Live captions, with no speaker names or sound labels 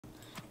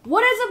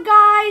What is up,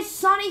 guys?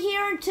 Sonny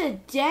here, and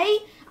today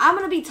I'm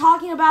going to be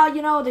talking about, the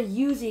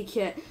Yuzi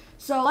kit.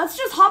 So let's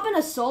just hop in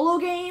a solo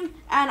game,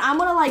 and I'm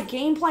going to,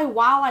 gameplay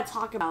while I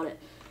talk about it.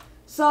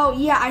 So,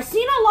 yeah, I've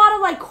seen a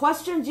lot of,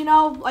 questions, in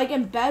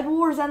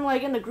Bedwars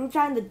and, in the group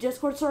chat in the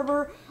Discord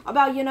server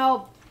about,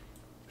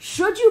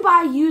 should you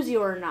buy Yuzi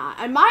or not?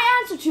 And my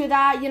answer to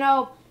that,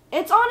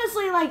 it's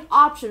honestly,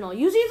 optional.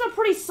 Yuzi is a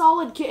pretty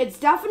solid kit. It's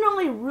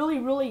definitely really,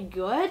 really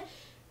good.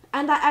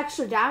 And that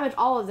extra damage,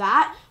 all of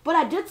that. But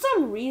I did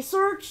some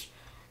research,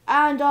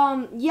 and,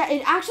 yeah,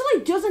 it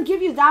actually doesn't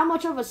give you that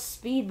much of a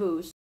speed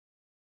boost.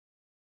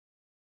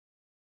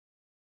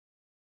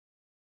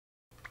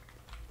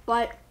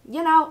 But, I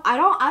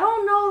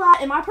don't know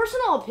that, in my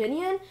personal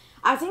opinion,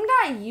 I think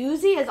that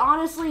Yuzi is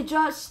honestly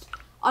just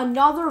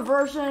another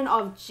version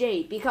of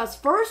Jade. Because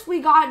first we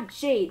got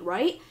Jade,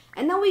 right?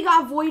 And then we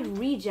got Void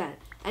Regen.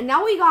 And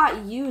now we got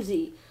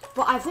Yuzi.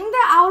 But I think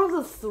that out of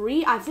the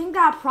three, I think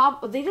that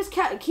they just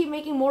keep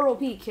making more OP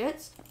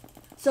kits.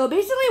 So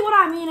basically what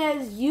I mean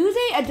is,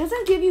 Yuzi, it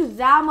doesn't give you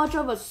that much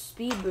of a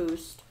speed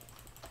boost.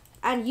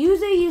 And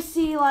Yuzi, you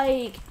see,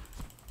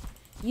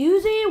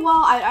 Yuzi,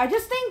 well, I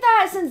just think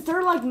that since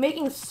they're,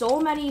 making so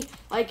many,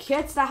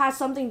 kits that has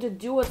something to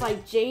do with,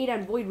 Jade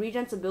and Void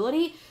Regen's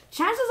ability,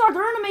 chances are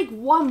they're gonna make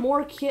one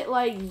more kit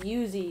like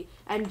Yuzi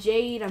and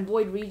Jade and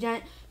Void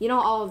Regen,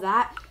 all of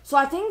that. So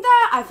I think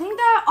that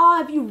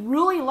if you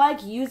really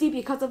like Yuzi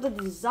because of the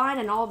design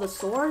and all the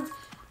swords,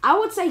 I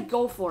would say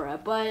go for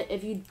it. But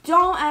if you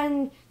don't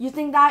and you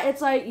think that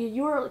it's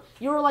you're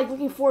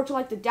looking forward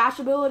to the dash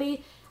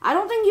ability, I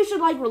don't think you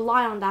should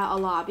rely on that a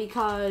lot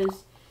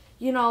because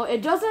it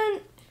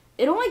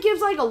only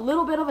gives a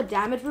little bit of a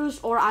damage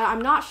boost, or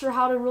I'm not sure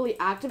how to really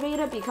activate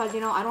it because I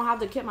don't have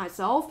the kit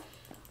myself.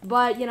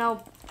 But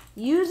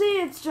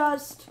Yuzi, it's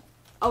just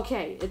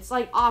okay, it's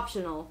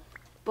optional.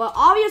 But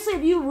obviously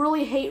if you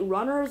really hate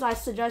runners, I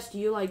suggest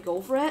you go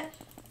for it.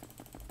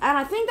 And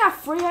I think that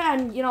Freya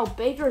and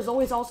Baker is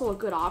always also a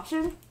good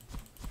option.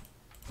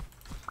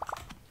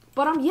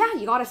 But yeah,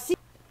 you gotta see.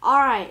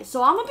 Alright,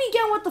 so I'm gonna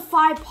begin with the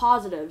 5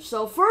 positives.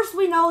 So first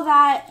we know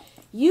that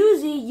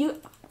Yuzi,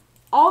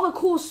 all the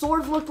cool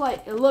swords look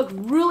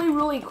really,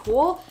 really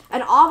cool.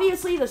 And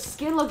obviously the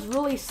skin looks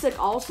really sick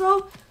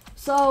also.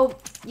 So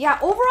yeah,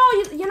 overall,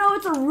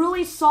 it's a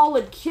really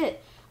solid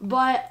kit.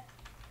 But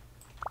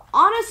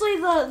honestly,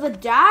 the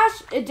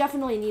dash, it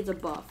definitely needs a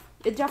buff.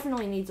 It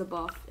definitely needs a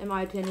buff, in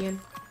my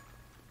opinion.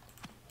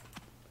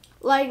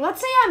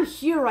 Let's say I'm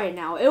here right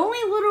now. It only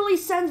literally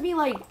sends me,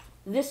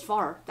 this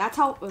far. That's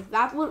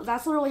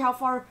literally how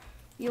far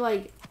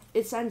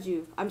it sends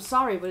you. I'm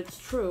sorry, but it's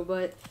true.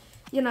 But,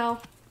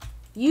 Yuzi,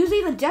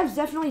 the devs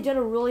definitely did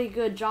a really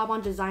good job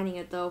on designing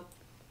it, though.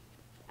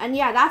 And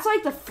yeah, that's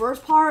the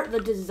first part. The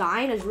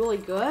design is really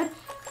good.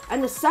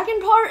 And the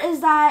second part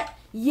is that,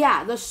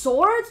 yeah, the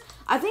swords,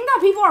 I think that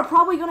people are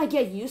probably going to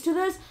get used to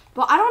this,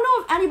 but I don't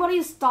know if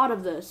anybody's thought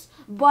of this.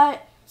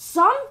 But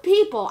some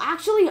people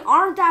actually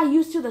aren't that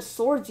used to the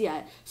swords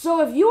yet.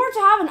 So if you were to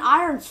have an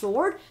iron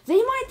sword, they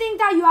might think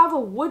that you have a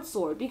wood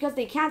sword because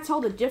they can't tell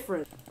the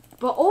difference.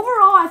 But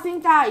overall, I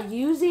think that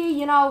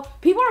Yuzi,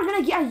 people are going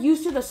to get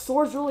used to the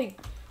swords really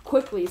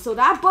quickly. So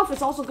that buff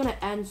is also going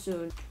to end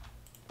soon.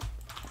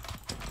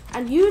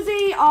 And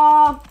Yuzi,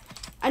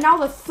 and now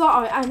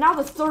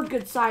the third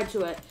good side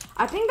to it.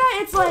 I think that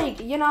it's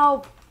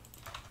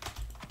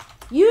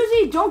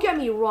Yuzi, don't get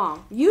me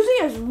wrong,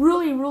 Yuzi is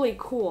really, really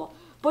cool.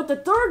 But the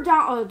third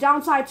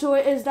downside to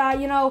it is that,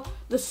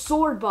 the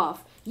sword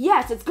buff.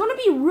 Yes, it's going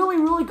to be really,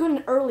 really good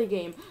in early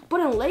game. But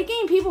in late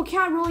game, people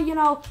can't really,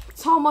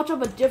 tell much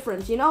of a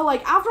difference. After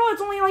all,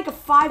 it's only a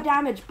 5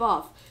 damage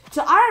buff.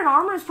 To iron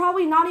armor, it's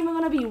probably not even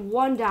going to be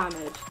 1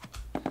 damage.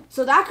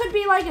 So that could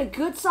be a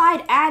good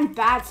side and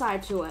bad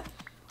side to it.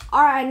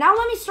 Alright, now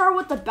let me start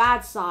with the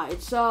bad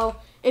side. So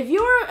if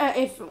you're,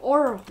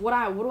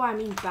 what do I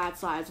mean bad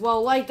sides?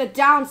 Well, the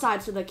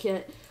downsides to the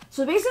kit.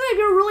 So basically, if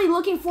you're really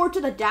looking forward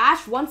to the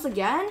dash once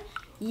again,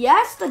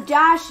 yes, the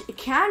dash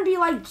can be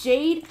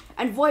Jade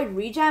and Void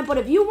Regen, but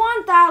if you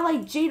want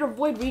that Jade or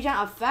Void Regen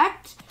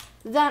effect,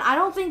 then I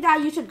don't think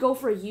that you should go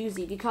for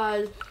Yuzi,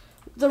 because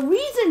the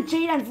reason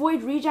Jade and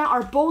Void Regen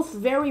are both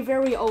very,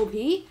 very OP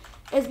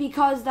is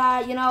because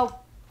that,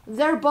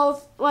 they're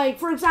both,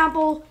 for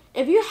example,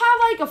 if you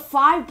have, a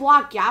 5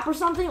 block gap or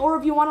something, or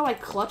if you want to,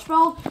 clutch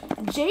build,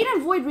 Jade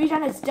and Void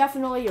Regen is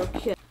definitely your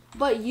kit.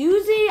 But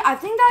Yuzi, I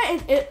think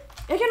that it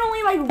can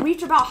only,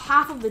 reach about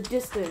half of the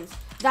distance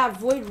that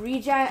Void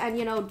Regen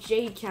and,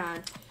 Jade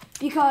can.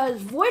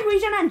 Because Void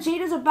Regen and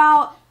Jade is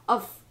about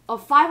a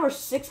 5 or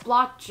 6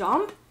 block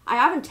jump. I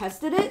haven't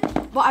tested it,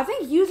 but I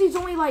think Yuzi's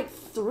only,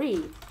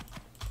 3.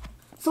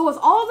 So with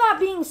all of that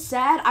being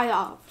said,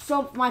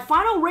 so my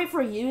final rate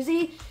for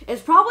Yuzi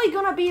is probably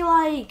gonna be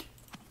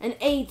an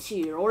A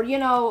tier, or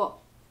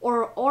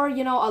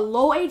a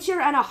low A tier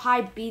and a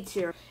high B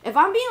tier. If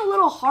I'm being a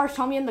little harsh,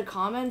 tell me in the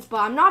comments, but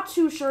I'm not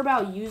too sure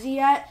about Yuzi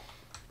yet.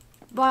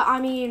 But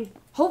I mean,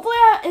 hopefully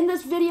in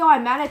this video I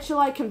managed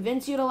to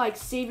convince you to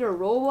save your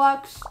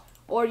Robux,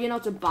 or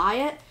to buy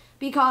it.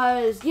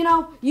 because, you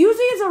know,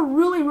 Yuzi is a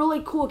really,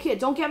 really cool kid.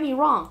 Don't get me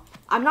wrong.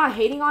 I'm not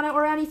hating on it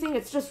or anything.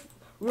 It's just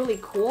really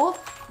cool.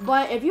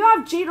 But if you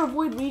have Jade or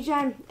Void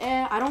Regen,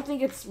 I don't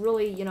think it's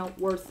really, you know,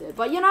 worth it.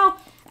 But, you know,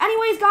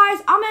 anyways, guys,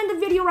 I'm going to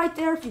end the video right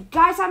there. If you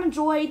guys have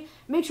enjoyed,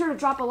 make sure to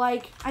drop a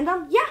like. And,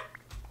 yeah,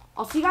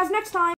 I'll see you guys next time.